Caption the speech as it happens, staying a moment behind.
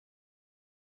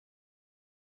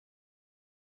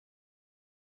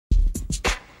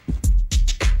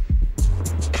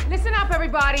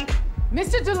everybody.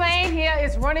 Mr. Dulaine here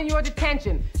is running your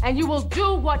detention, and you will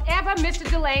do whatever Mr.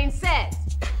 Dulaine says.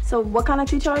 So what kind of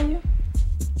teacher are you?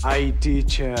 I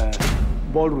teach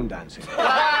ballroom dancing.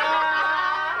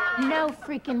 No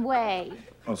freaking way.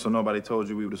 Oh, so nobody told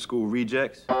you we were the school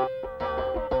rejects?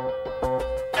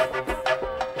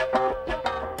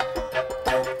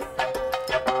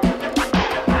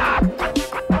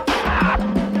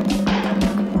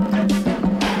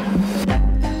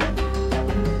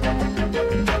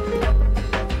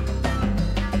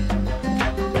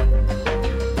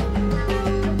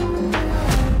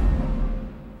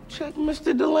 Check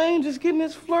Mr. Dulaine just getting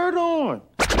his flirt on.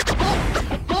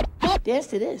 Dance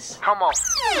to this. Come on.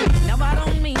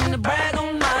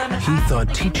 He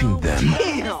thought teaching them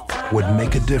would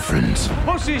make a difference.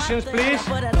 Positions, please.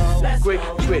 Quick,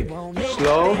 quick.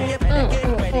 Slow.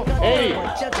 Hey.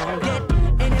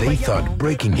 They thought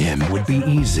breaking him would be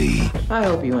easy. I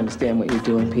hope you understand what you're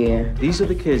doing, Pierre. These are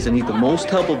the kids that need the most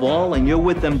help of all, and you're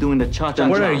with them doing the cha-cha.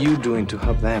 What are you doing to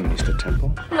help them, Mr.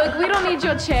 Temple? Look, we don't need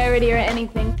your charity or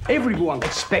anything. Everyone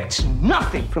expects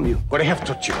nothing from you. What I have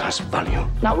taught you has value.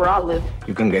 Not where I live.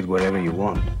 You can get whatever you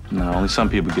want. No, only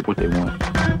some people get what they want.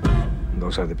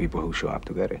 Those are the people who show up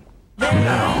to get it.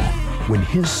 Now, when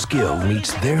his skill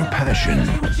meets their passion,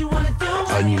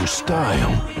 a new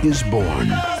style is born.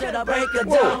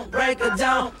 Whoa.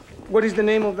 What is the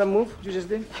name of that move you just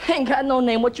did? Ain't got no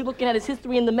name. What you looking at is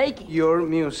history in the making. Your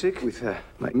music with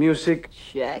my music.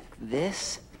 Check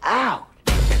this out.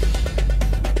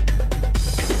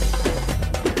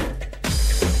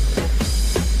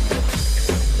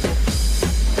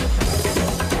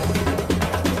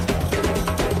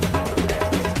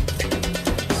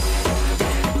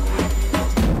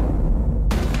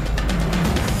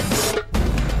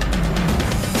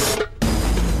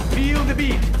 Feel the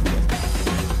beat.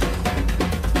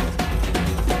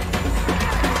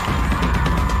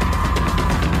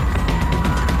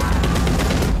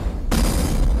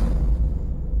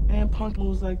 Man, punk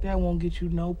moves like that won't get you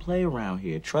no play around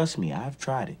here. Trust me, I've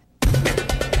tried it.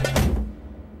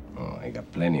 Oh, I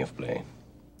got plenty of play.